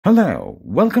Hello,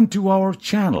 welcome to our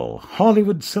channel,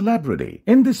 Hollywood Celebrity.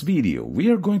 In this video,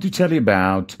 we are going to tell you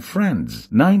about Friends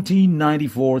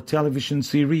 1994 television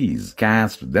series,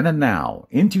 cast then and now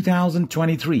in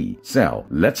 2023. So,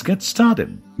 let's get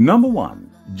started. Number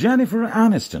 1. Jennifer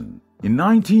Aniston. In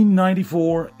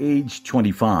 1994, age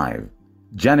 25.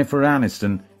 Jennifer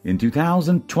Aniston in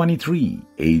 2023,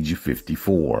 age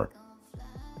 54.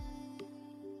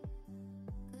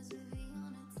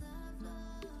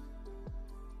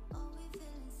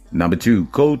 Number 2.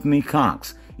 Courteney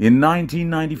Cox. In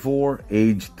 1994,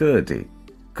 age 30.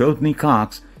 Courteney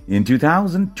Cox in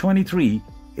 2023,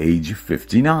 age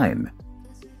 59.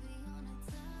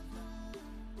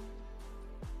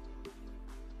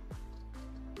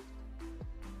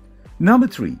 Number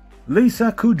 3.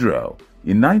 Lisa Kudrow.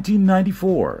 In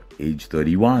 1994, age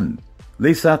 31.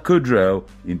 Lisa Kudrow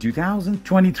in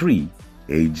 2023,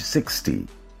 age 60.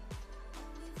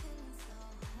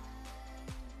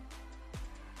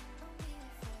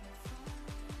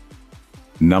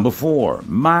 Number 4.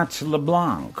 Matt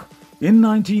LeBlanc. In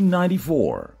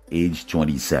 1994, age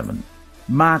 27.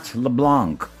 Matt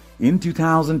LeBlanc in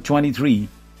 2023,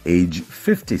 age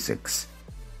 56.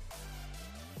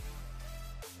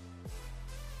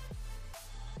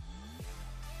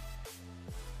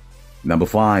 Number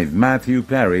 5. Matthew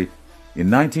Perry.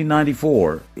 In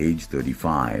 1994, age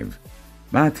 35.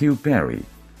 Matthew Perry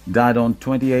died on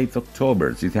 28th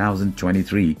October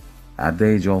 2023 at the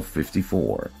age of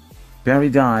 54. Perry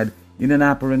died in an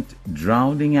apparent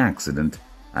drowning accident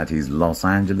at his Los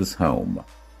Angeles home.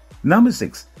 Number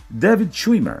 6. David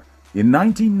Schwimmer. In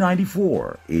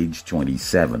 1994, age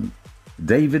 27.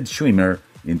 David Schwimmer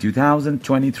in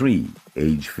 2023,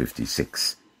 age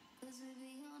 56.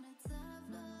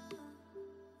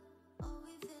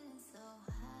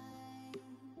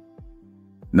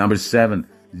 Number 7.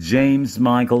 James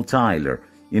Michael Tyler.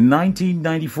 In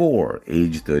 1994,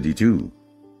 age 32.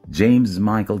 James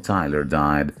Michael Tyler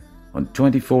died on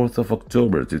 24th of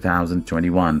October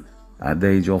 2021 at the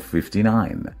age of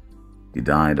 59. He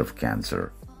died of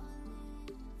cancer.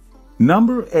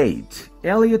 Number 8.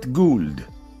 Elliot Gould.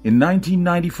 In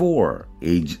 1994,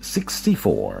 age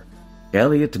 64.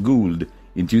 Elliot Gould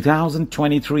in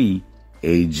 2023,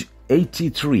 age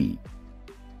 83.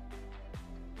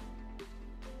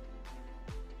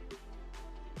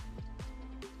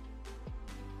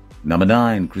 Number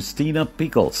 9. Christina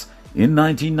Pickles. In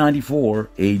 1994,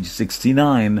 age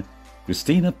 69.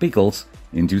 Christina Pickles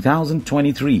in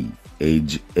 2023,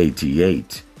 age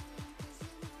 88.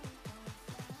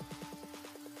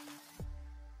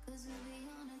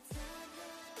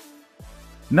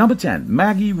 Number 10.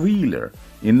 Maggie Wheeler.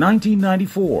 In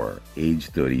 1994, age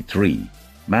 33.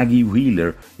 Maggie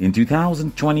Wheeler in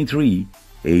 2023,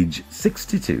 age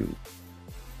 62.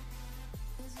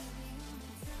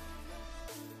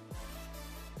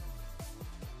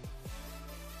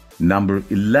 Number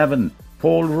 11.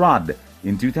 Paul Rudd.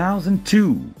 In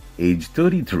 2002, age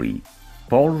 33.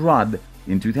 Paul Rudd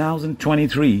in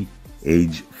 2023,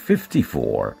 age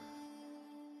 54.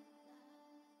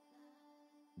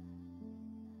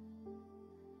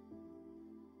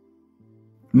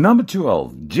 Number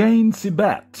 12. Jane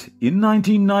Sibbett. In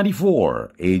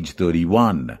 1994, age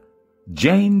 31.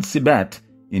 Jane Sibbett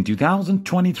in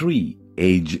 2023,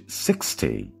 age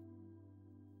 60.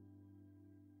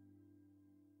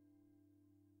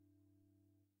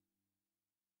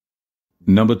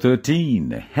 Number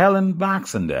 13. Helen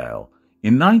Baxendale.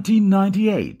 In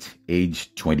 1998,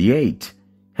 age 28.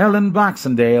 Helen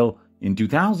Baxendale in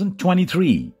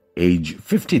 2023, age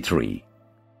 53.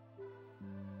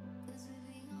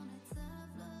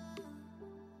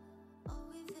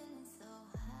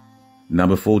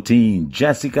 Number 14.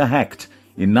 Jessica Hecht.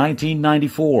 In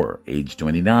 1994, age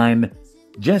 29.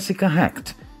 Jessica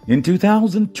Hecht in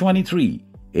 2023,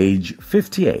 age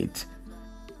 58.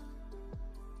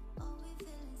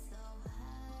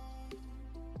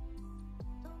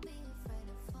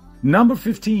 Number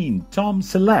 15. Tom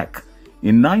Selleck.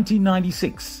 In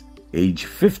 1996, age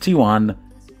 51.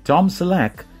 Tom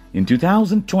Selleck in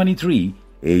 2023,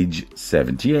 age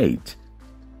 78.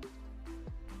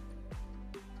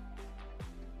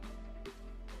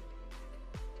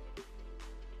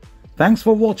 Thanks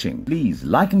for watching. Please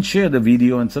like and share the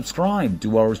video and subscribe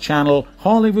to our channel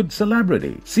Hollywood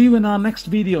Celebrity. See you in our next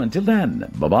video. Until then,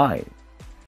 bye-bye.